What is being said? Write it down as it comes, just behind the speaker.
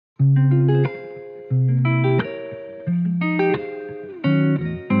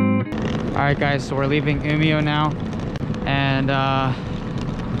Alright guys, so we're leaving Umeå now, and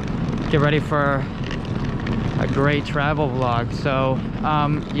get ready for a great travel vlog. So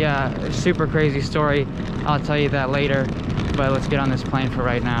yeah, super crazy story. I'll tell you that later, but let's get on this plane for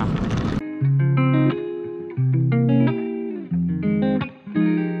right now.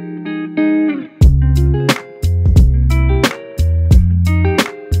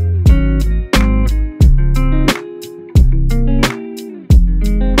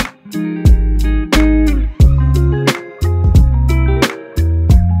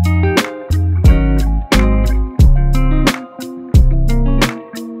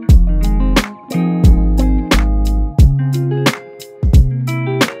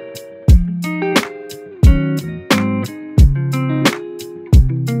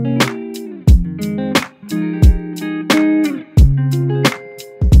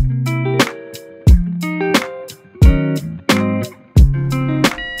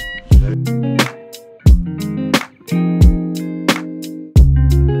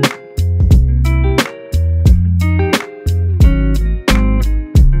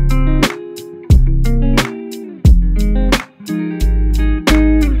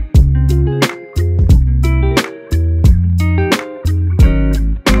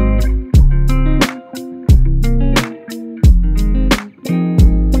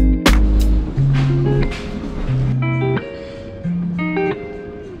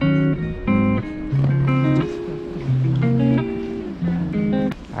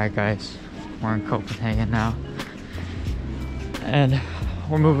 Alright guys, we're in Copenhagen now, and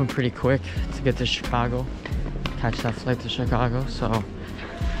we're moving pretty quick to get to Chicago, catch that flight to Chicago. So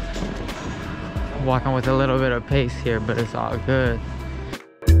walking with a little bit of pace here, but it's all good.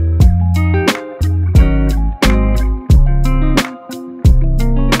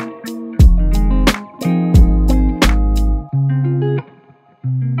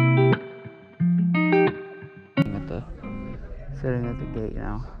 Sitting at the gate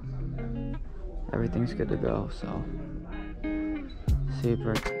now. Everything's good to go, so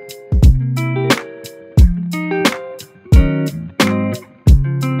super.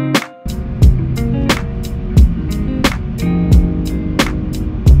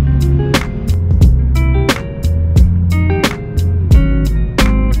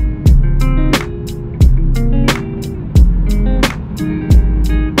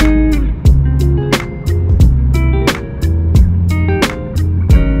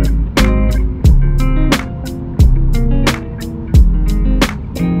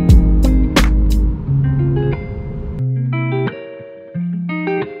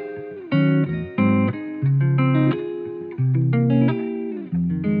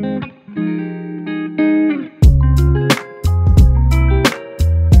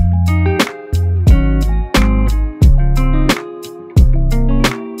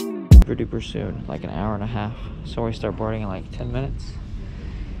 30% soon, like an hour and a half. So we start boarding in like 10 minutes.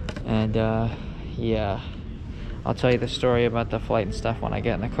 And yeah, I'll tell you the story about the flight and stuff when I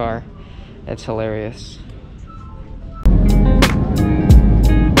get in the car. It's hilarious.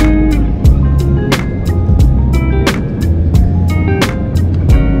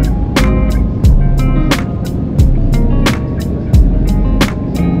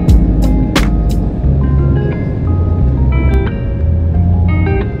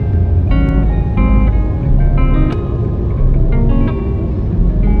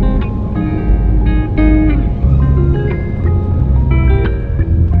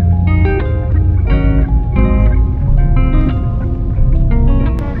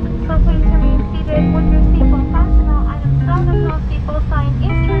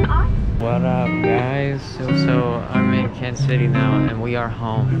 What up guys? So I'm in Kansas City now and we are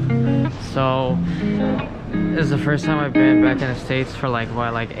home. So this is the first time I've been back in the States for like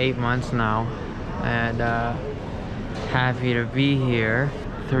what, like 8 months now, and happy to be here.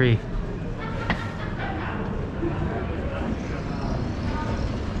 3.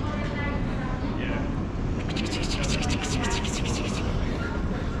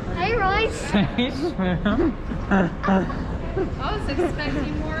 Hey Royce. Hey Sam. I was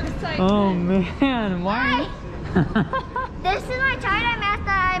expecting more excitement. Oh man, why? This is my tie-dye mask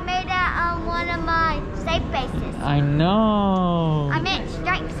that I made at one of my safe bases. I know. I meant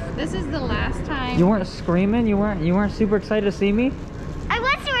stripes. This is the last time. You weren't screaming? You weren't super excited to see me? I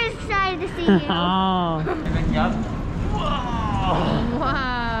was super excited to see you. Oh. Whoa.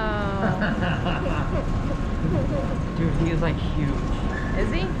 Wow. Dude, he is like huge.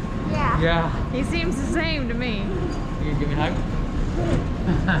 Is he? Yeah. Yeah. He seems the same to me. You gonna give me a hug?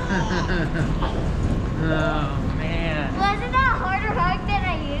 Oh man. Wasn't that a harder hug than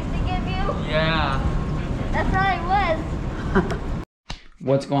I used to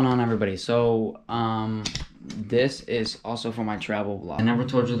What's going on, everybody? So this is also for my travel vlog. I never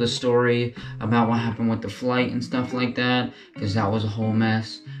told you the story about what happened with the flight and stuff like that, because that was a whole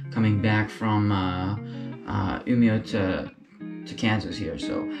mess coming back from Umeå to Kansas here.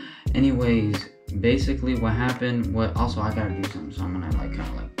 So anyways, basically what happened, also I gotta do something, so I'm gonna like kind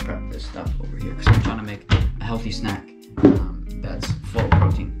of like prep this stuff over here because I'm trying to make a healthy snack that's full of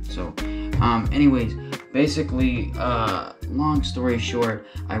protein. So anyways, basically long story short,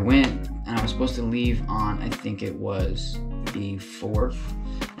 I went and I was supposed to leave on, I think it was the 4th.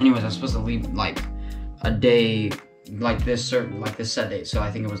 Anyways, I was supposed to leave like a day like this set date, so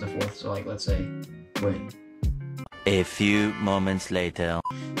I think it was the 4th. So like, let's say, wait, a few moments later.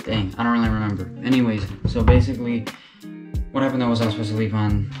 Dang, I don't really remember. Anyways, so basically what happened though was I was supposed to leave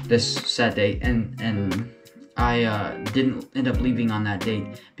on this set date, and I didn't end up leaving on that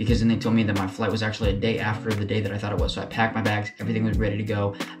date because then they told me that my flight was actually a day after the day that I thought it was. So I packed my bags, everything was ready to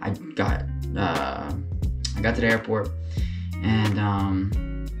go. I got to the airport,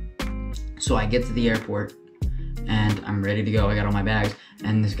 and so I get to the airport and I'm ready to go. I got all my bags,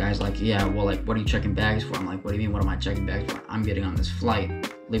 and this guy's like, yeah, well, like, what are you checking bags for? I'm like, what do you mean, what am I checking bags for? I'm getting on this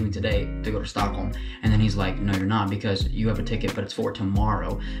flight, leaving today to go to Stockholm. And then he's like, no, you're not, because you have a ticket, but it's for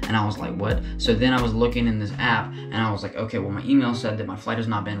tomorrow. And I was like, what? So then I was looking in this app, and I was like, okay, well, my email said that my flight has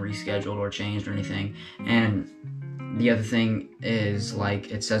not been rescheduled or changed or anything. And the other thing is, like,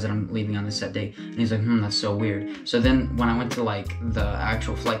 it says that I'm leaving on this set date. And he's like, that's so weird. So then when I went to like the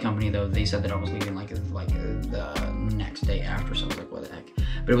actual flight company though, they said that I was leaving like the next day after. So I was like, what the heck?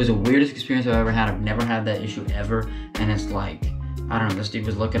 But it was the weirdest experience I've ever had. I've never had that issue ever. And it's like, I don't know, this dude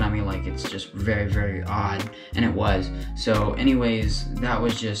was looking at me like it's just very, very odd. And it was. So anyways, that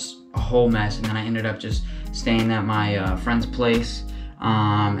was just a whole mess. And then I ended up just staying at my friend's place.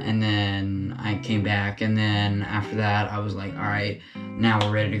 And then I came back, and then after that I was like, all right, now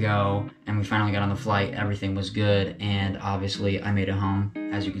we're ready to go. And we finally got on the flight, everything was good, and obviously I made it home,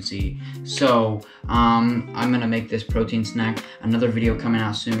 as you can see. So I'm gonna make this protein snack. Another video coming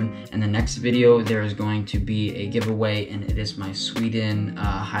out soon. In the next video there is going to be a giveaway, and it is my Sweden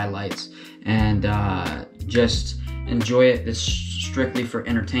highlights. And just enjoy it. It's strictly for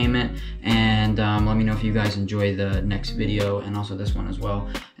entertainment, and let me know if you guys enjoy the next video, and also this one as well.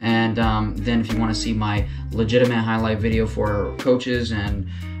 And then if you want to see my legitimate highlight video for coaches and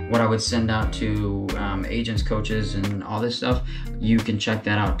what I would send out to agents, coaches, and all this stuff, you can check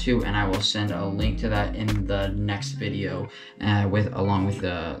that out too, and I will send a link to that in the next video along with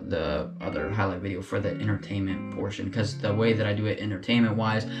the other highlight video for the entertainment portion, because the way that I do it entertainment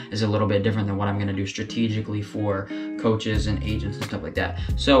wise is a little bit different than what I'm going to do strategically for coaches and agents and stuff like that.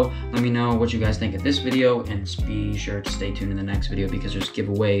 So let me know what you guys think of this video, and be sure to stay tuned in the next video because there's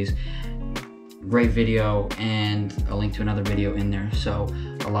giveaways, great video, and a link to another video in there. So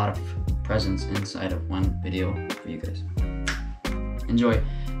a lot of presents inside of one video for you guys. Enjoy.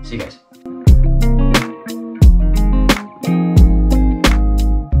 See you guys.